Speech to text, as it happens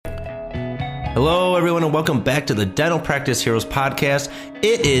Hello, everyone, and welcome back to the Dental Practice Heroes podcast.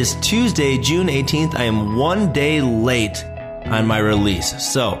 It is Tuesday, June 18th. I am one day late on my release,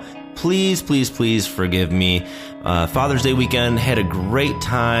 so please forgive me. Father's Day weekend, had a great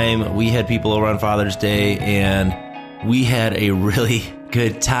time. We had people over on Father's Day, and we had a really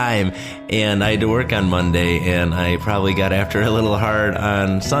good time. And I had to work on Monday, and I probably got after it a little hard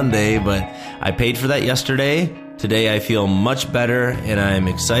on Sunday, but I paid for that yesterday. Today I feel much better, and I'm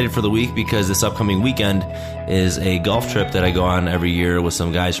excited for the week because this upcoming weekend is a golf trip that I go on every year with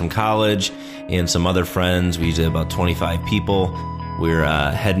some guys from college and some other friends. We usually have about 25 people. We're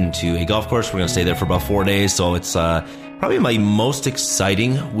heading to a golf course. We're going to stay there for about 4 days, so it's probably my most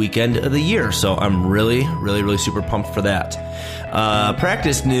exciting weekend of the year. So I'm really super pumped for that.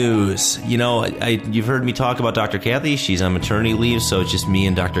 Practice news. You know, you've heard me talk about Dr. Kathy. She's on maternity leave, so it's just me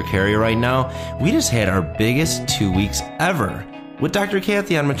and Dr. Carrie right now. We just had our biggest 2 weeks ever with Dr.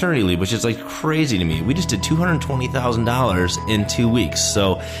 Kathy on maternity leave, which is like crazy to me. We just did $220,000 in 2 weeks.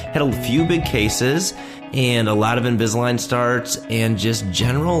 So had a few big cases and a lot of Invisalign starts and just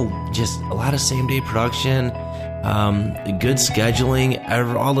a lot of same day production. Good scheduling,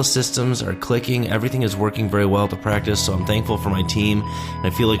 all the systems are clicking, everything is working very well at the practice, so I'm thankful for my team, and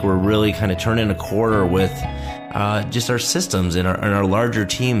I feel like we're really kind of turning a corner with just our systems and our larger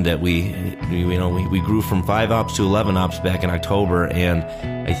team that we grew from 5 ops to 11 ops back in October, and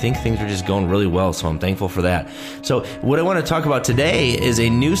I think things are just going really well, so I'm thankful for that. So what I want to talk about today is a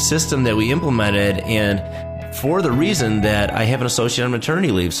new system that we implemented, and for the reason that I have an associate on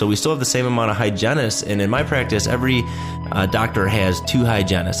maternity leave. So we still have the same amount of hygienists, and in my practice, every doctor has 2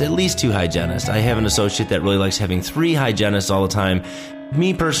 hygienists, at least 2 hygienists. I have an associate that really likes having 3 hygienists all the time.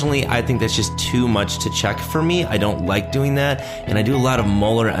 Me personally, I think that's just too much to check for me. I don't like doing that, and I do a lot of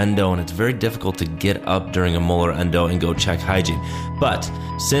molar endo, and it's very difficult to get up during a molar endo and go check hygiene. But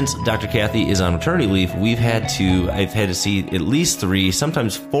since Dr. Kathy is on maternity leave, I've had to see at least 3,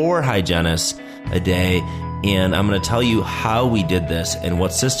 sometimes 4 hygienists a day. And I'm going to tell you how we did this and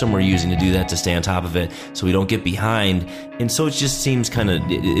what system we're using to do that to stay on top of it so we don't get behind. And so it just seems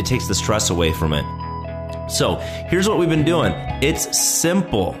it takes the stress away from it. So here's what we've been doing. It's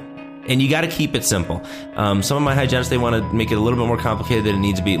simple. And you got to keep it simple. Some of my hygienists, they want to make it a little bit more complicated than it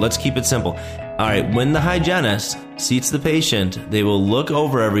needs to be. Let's keep it simple. All right, when the hygienist seats the patient, they will look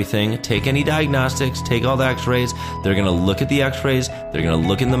over everything, take any diagnostics, take all the x-rays. They're going to look at the x-rays. They're going to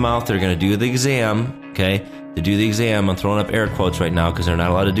look in the mouth. They're going to do the exam. Okay, to do the exam, I'm throwing up air quotes right now because they're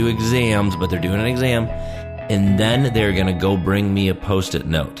not allowed to do exams, but they're doing an exam. And then they're going to go bring me a Post-it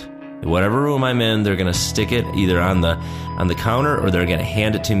note. Whatever room I'm in, they're going to stick it either on the counter or they're going to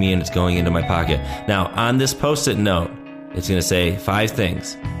hand it to me and it's going into my pocket. Now, on this Post-it note, it's going to say 5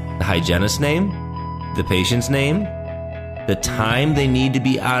 things. The hygienist's name, the patient's name, the time they need to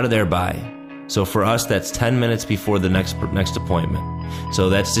be out of there by. So for us, that's 10 minutes before the next appointment. So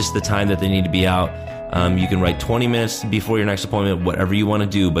that's just the time that they need to be out. You can write 20 minutes before your next appointment, whatever you want to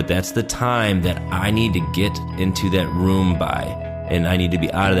do, but that's the time that I need to get into that room by, and I need to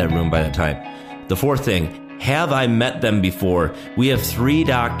be out of that room by that time. The 4th thing, have I met them before? We have 3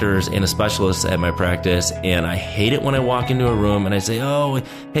 doctors and a specialist at my practice, and I hate it when I walk into a room and I say, oh,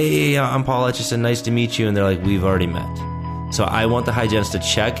 hey, I'm Paul Etchison, nice to meet you, and they're like, we've already met. So I want the hygienist to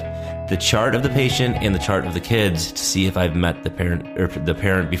check the chart of the patient and the chart of the kids to see if I've met the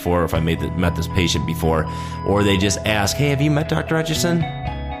parent before, or if I met this patient before, or they just ask, hey, have you met Dr. Etchison?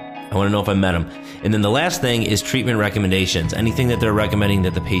 I want to know if I met him. And then the last thing is treatment recommendations. Anything that they're recommending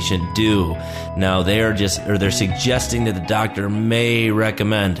that the patient do. Now they're suggesting that the doctor may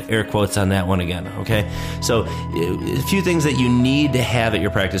recommend, air quotes on that one again, okay? So a few things that you need to have at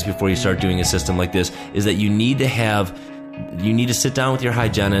your practice before you start doing a system like this is that you need to sit down with your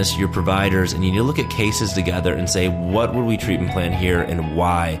hygienist, your providers, and you need to look at cases together and say, what would we treatment plan here and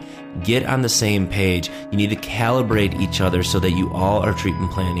why? Get on the same page. You need to calibrate each other so that you all are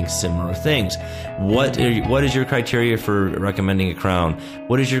treatment planning similar things. What is your criteria for recommending a crown?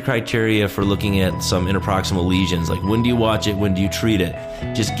 What is your criteria for looking at some interproximal lesions? Like, when do you watch it? When do you treat it?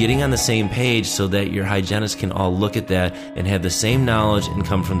 Just getting on the same page so that your hygienist can all look at that and have the same knowledge and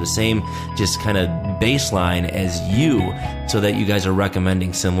come from the same just kind of baseline as you, so that you guys are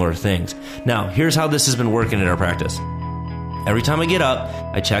recommending similar things. Now, here's how this has been working in our practice. Every time I get up,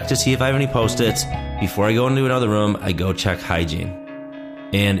 I check to see if I have any Post-its. Before I go into another room, I go check hygiene.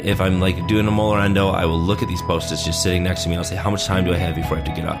 And if I'm like doing a molar endo, I will look at these Post-its just sitting next to me. I'll say, how much time do I have before I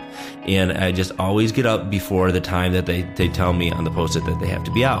have to get up? And I just always get up before the time that they tell me on the Post-it that they have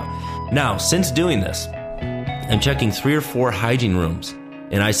to be out. Now, since doing this, I'm checking 3 or 4 hygiene rooms.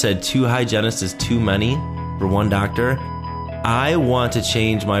 And I said 2 hygienists is too many for 1 doctor. I want to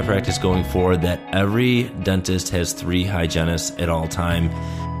change my practice going forward that every dentist has 3 hygienists at all time,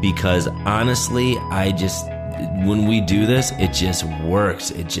 because honestly, when we do this, it just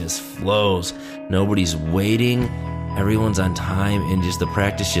works. It just flows. Nobody's waiting. Everyone's on time, and just the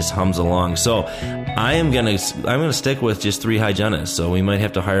practice just hums along. So I'm gonna stick with just 3 hygienists. So we might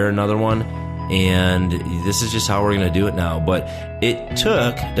have to hire another one, and this is just how we're gonna do it now. But it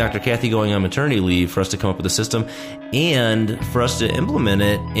took Dr. Kathy going on maternity leave for us to come up with a system and for us to implement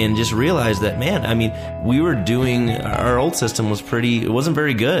it, and just realize that, man, I mean, our old system it wasn't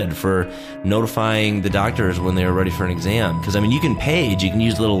very good for notifying the doctors when they were ready for an exam. Because, I mean, you can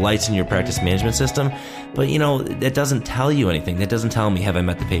use little lights in your practice management system, but, that doesn't tell you anything. That doesn't tell me, have I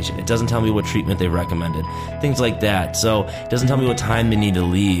met the patient? It doesn't tell me what treatment they recommended, things like that. So it doesn't tell me what time they need to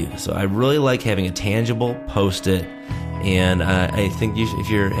leave. So I really like having a tangible post-it. And I think if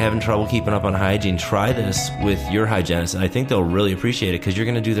you're having trouble keeping up on hygiene, try this with your hygienist. And I think they'll really appreciate it, because you're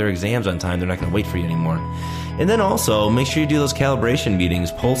going to do their exams on time. They're not going to wait for you anymore. And then also, make sure you do those calibration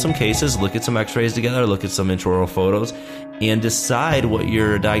meetings. Pull some cases, look at some x-rays together, look at some intraoral photos, and decide what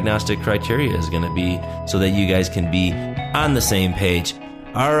your diagnostic criteria is going to be, so that you guys can be on the same page.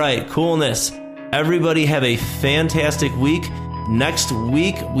 All right, coolness. Everybody have a fantastic week. Next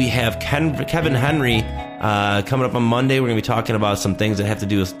week, we have Kevin Henry coming up on Monday. We're going to be talking about some things that have to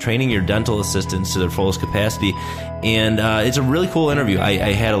do with training your dental assistants to their fullest capacity. And it's a really cool interview.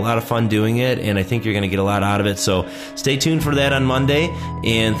 I had a lot of fun doing it, and I think you're going to get a lot out of it. So stay tuned for that on Monday.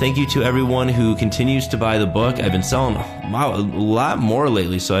 And thank you to everyone who continues to buy the book. I've been selling a lot more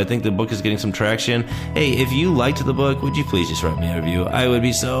lately, so I think the book is getting some traction. Hey, if you liked the book, would you please just write me a review? I would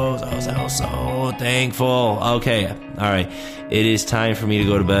be so thankful. Okay, all right. It is time for me to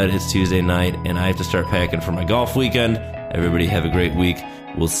go to bed. It's Tuesday night, and I have to start packing for my golf weekend. Everybody have a great week.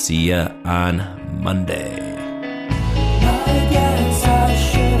 We'll see ya on Monday.